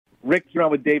Rick, you're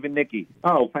on with Dave and Nikki.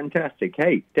 Oh, fantastic.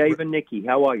 Hey, Dave and Nikki,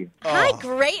 how are you? Hi,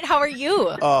 great. How are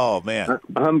you? Oh, man.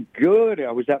 I'm good.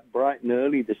 I was up bright and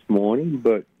early this morning,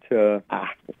 but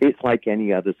it's like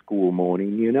any other school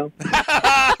morning, you know?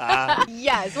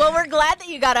 Yes. Well, we're glad that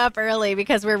you got up early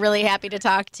because we're really happy to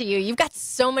talk to you. You've got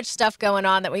so much stuff going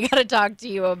on that we got to talk to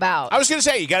you about. I was going to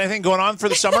say, you got anything going on for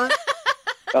the summer?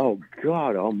 Oh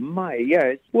God, oh my,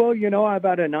 yes. Well, you know, I've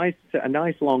had a nice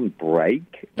long break.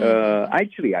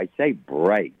 Actually, I say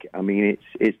break. I mean,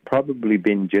 it's probably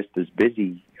been just as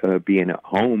busy being at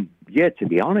home. Yeah, to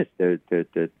be honest, the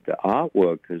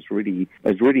artwork has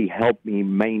really helped me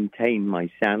maintain my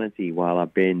sanity while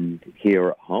I've been here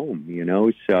at home. You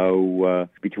know, so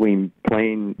between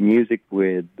playing music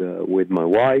with my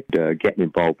wife, getting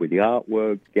involved with the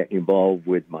artwork, getting involved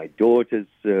with my daughter's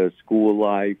school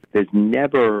life, there's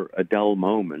never a dull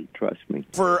moment. Trust me.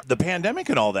 For the pandemic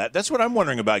and all that, that's what I'm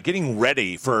wondering about. Getting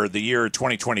ready for the year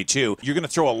 2022, you're going to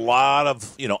throw a lot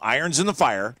of irons in the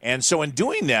fire, and so in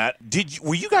doing that,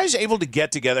 were you guys able to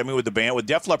get together? I mean, with the band, with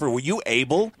Def Leppard, were you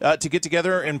able to get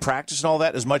together and practice and all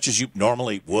that as much as you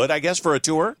normally would, I guess, for a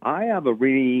tour? I have a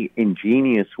really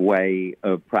ingenious way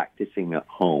of practicing at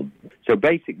home. So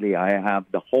basically, I have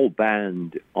the whole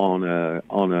band on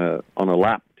a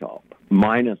laptop,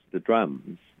 minus the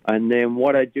drums. And then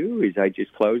what I do is I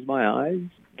just close my eyes,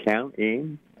 count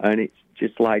in, and it's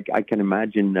just like I can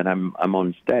imagine that I'm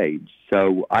on stage.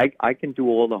 So I can do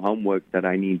all the homework that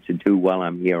I need to do while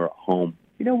I'm here at home.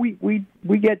 You know, we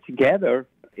get together.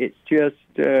 It's just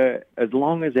as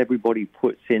long as everybody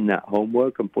puts in that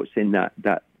homework and puts in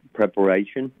that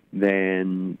preparation,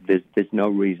 then there's no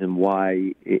reason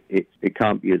why it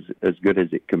can't be as good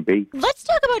as it can be. Let's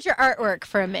talk about your artwork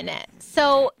for a minute.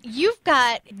 So you've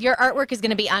got, your artwork is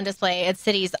going to be on display at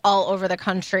cities all over the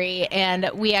country, and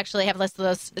we actually have lists of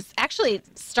those actually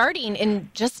starting in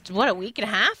just, a week and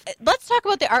a half? Let's talk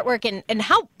about the artwork and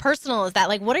how personal is that?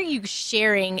 Like, what are you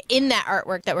sharing in that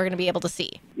artwork that we're going to be able to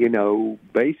see? You know,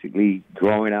 basically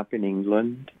growing up in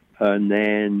England, and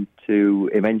then to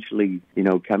eventually,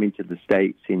 coming to the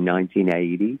States in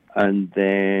 1980, and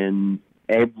then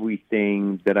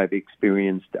everything that I've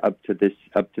experienced up to this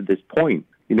point.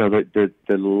 You know,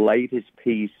 the latest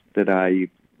piece that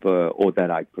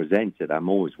that I presented, I'm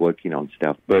always working on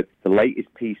stuff, but the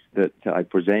latest piece that I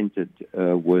presented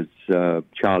was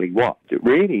Charlie Watts.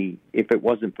 Really, if it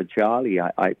wasn't for Charlie,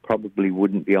 I probably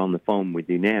wouldn't be on the phone with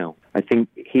you now. I think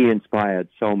he inspired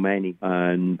so many,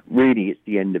 and really it's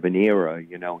the end of an era,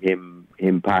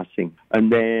 him passing.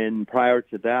 And then prior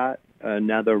to that,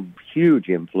 another huge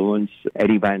influence,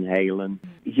 Eddie Van Halen.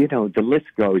 The list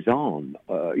goes on.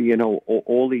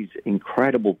 All these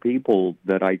incredible people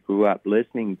that I grew up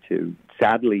listening to.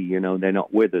 Sadly, they're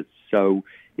not with us. So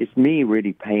it's me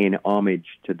really paying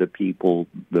homage to the people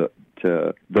that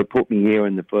put me here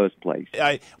in the first place.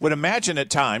 I would imagine at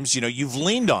times, you've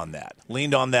leaned on that.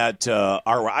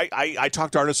 I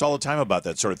talk to artists all the time about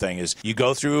that sort of thing, is you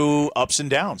go through ups and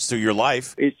downs through your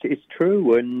life. It's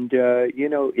true, and,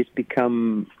 it's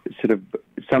become sort of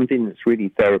something that's really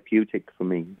therapeutic for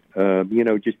me.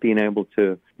 Just being able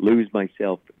to lose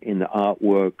myself in the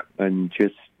artwork and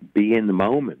just be in the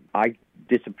moment. I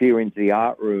disappear into the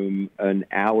art room and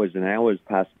hours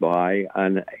pass by,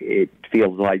 and it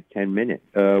feels like 10 minutes,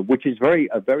 which is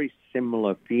a very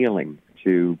similar feeling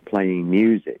to playing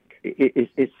music.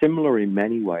 It's similar in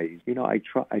many ways. I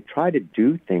try to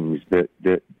do things that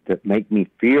make me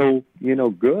feel,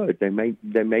 good. They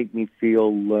make me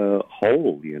feel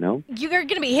whole, You're going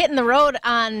to be hitting the road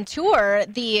on tour.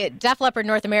 The Def Leppard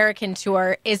North American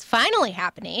tour is finally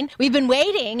happening. We've been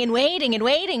waiting and waiting and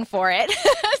waiting for it.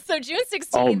 So June 16th,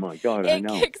 oh my God, I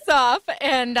know. Kicks off,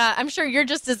 and I'm sure you're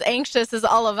just as anxious as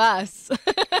all of us.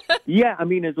 Yeah, I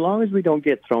mean, as long as we don't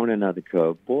get thrown another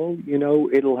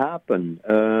curveball, it'll happen.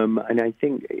 And I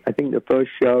think the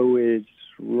first show is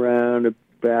round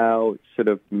about sort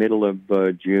of middle of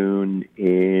June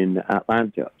in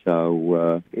Atlanta.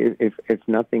 So if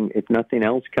nothing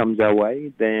else comes our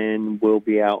way, then we'll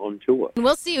be out on tour.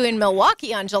 We'll see you in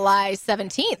Milwaukee on July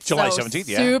 17th. July 17th,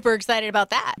 yeah. Super excited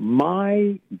about that.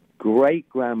 My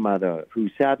great-grandmother, who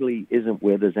sadly isn't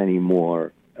with us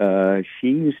anymore, she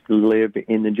used to live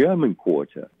in the German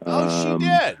Quarter. Oh, she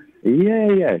did?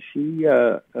 Yeah. She.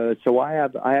 So I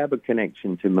have a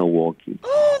connection to Milwaukee.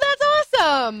 Oh, that's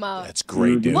awesome. That's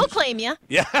great news. We'll claim you.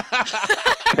 Yeah.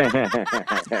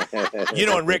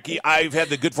 And Ricky, I've had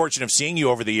the good fortune of seeing you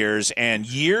over the years, and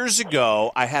years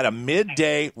ago, I had a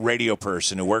midday radio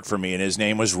person who worked for me, and his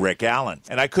name was Rick Allen.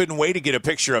 And I couldn't wait to get a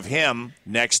picture of him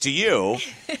next to you.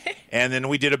 And then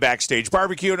we did a backstage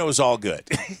barbecue, and it was all good.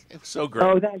 It was so great.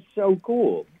 Oh, that's so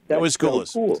cool. That was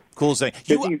coolest. So cool. Coolest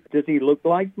thing. Does he look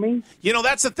like me? You know,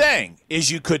 that's the thing, is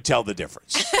you could tell the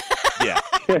difference.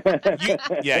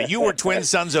 Yeah. You were twin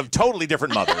sons of totally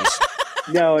different mothers.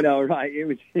 No, right. It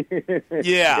was.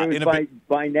 It was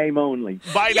by name only.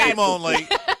 By name only.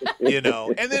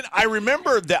 And then I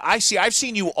remember that I've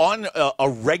seen you on a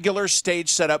regular stage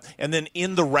setup and then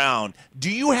in the round. Do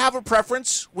you have a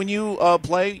preference when you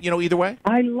play? Either way.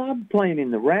 I loved playing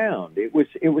in the round. It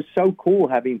was so cool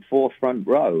having 4 front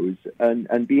rows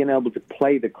and being able to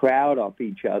play the crowd off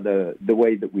each other the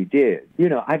way that we did.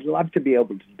 I'd love to be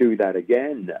able to do that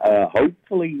again.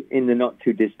 Hopefully in the not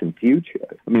too distant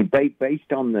future. I mean, based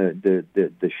on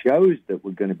the shows that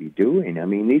we're going to be doing. I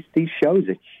mean, these shows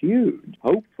are huge.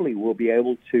 Hopefully we'll be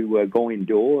able to go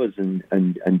indoors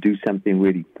and do something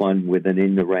really fun with an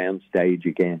in the round stage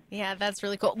again. Yeah, that's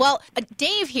really cool. Well,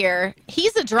 Dave here,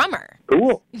 he's a drummer.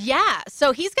 Cool. Yeah,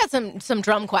 so he's got some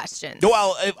drum questions.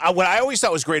 Well, what I always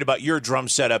thought was great about your drum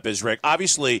setup is, Rick,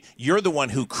 obviously you're the one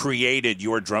who created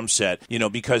your drum set,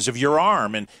 because of your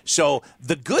arm. And so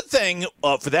the good thing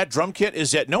for that drum kit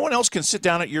is that no one else can sit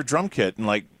down at your drum kit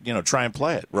and try and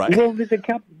play it, right? Well, there's a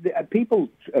couple people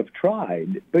have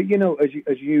tried, but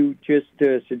as you just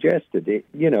suggested,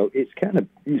 it's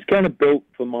kind of built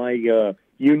for my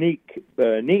unique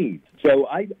needs. So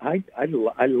I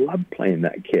love playing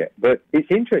that kit. But it's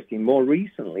interesting. More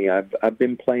recently, I've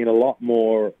been playing a lot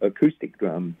more acoustic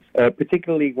drums,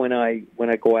 particularly when I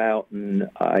go out and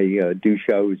I do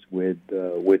shows with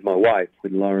my wife,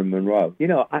 with Lauren Monroe.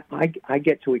 I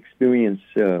get to experience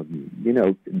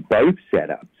both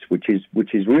setups, which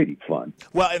is really fun.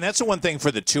 Well, and that's the one thing for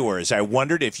the tour is I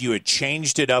wondered if you had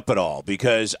changed it up at all,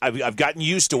 because I've gotten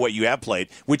used to what you have played,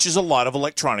 which is a lot of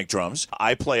electronic drums.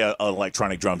 I play an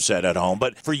electronic drum set at home,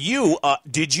 but for you,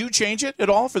 did you change it at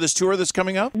all for this tour that's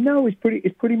coming up? No, it's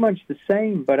pretty much the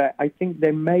same, but I think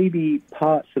there may be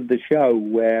parts of the show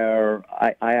where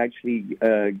I actually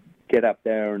get up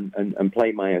there and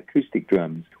play my acoustic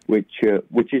drums, which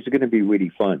is going to be really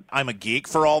fun. I'm a geek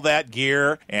for all that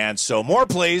gear, and so more,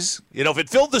 please. If it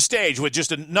filled the stage with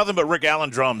just nothing but Rick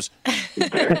Allen drums,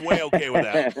 I'm way okay with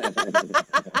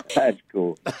that. That's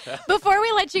cool. Before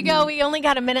we let you go, we only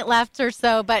got a minute left or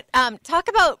so, but talk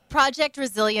about Project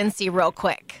Resiliency real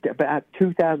quick. About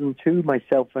 2002,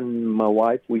 myself and my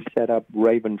wife, we set up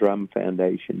Raven Drum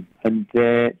Foundation. And,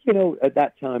 at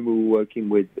that time we were working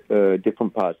with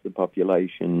different parts of the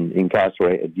population,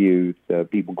 incarcerated youth,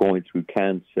 people going through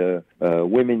cancer,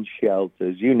 women's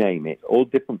shelters, you name it, all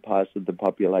different parts of the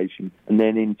population. And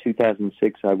then in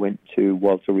 2006, I went to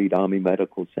Walter Reed Army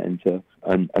Medical Center,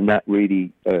 and that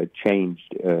really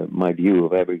changed my view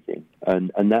of everything.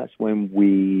 And that's when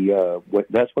we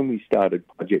started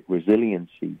Project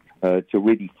Resiliency to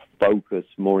really focus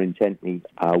more intently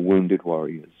our wounded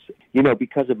warriors.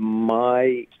 Because of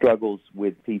my struggles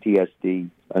with PTSD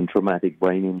and traumatic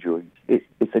brain injuries,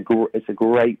 it's a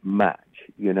great match.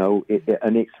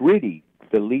 And it's really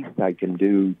the least I can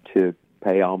do to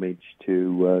pay homage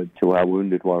to our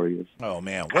wounded warriors. Oh,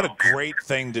 man, what a great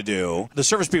thing to do. The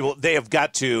service people, they have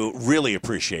got to really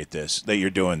appreciate this, that you're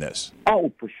doing this.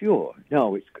 Oh, for sure.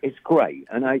 No, it's great.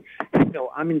 And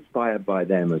I'm inspired by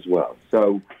them as well.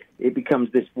 So it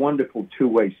becomes this wonderful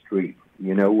two-way street,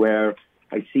 where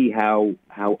I see how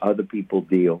other people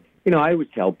deal. I always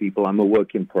tell people I'm a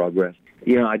work in progress.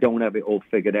 I don't have it all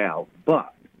figured out.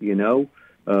 But,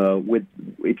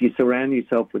 if you surround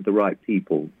yourself with the right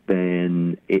people,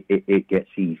 then it gets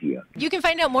easier. You can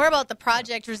find out more about the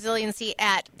Project Resiliency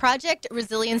at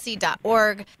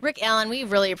projectresiliency.org. Rick Allen, we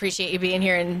really appreciate you being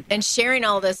here and sharing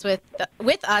all this with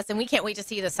us, and we can't wait to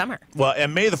see you this summer. Well,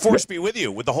 and may the force be with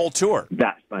you with the whole tour.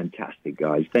 That's fantastic,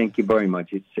 guys. Thank you very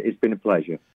much. It's been a pleasure.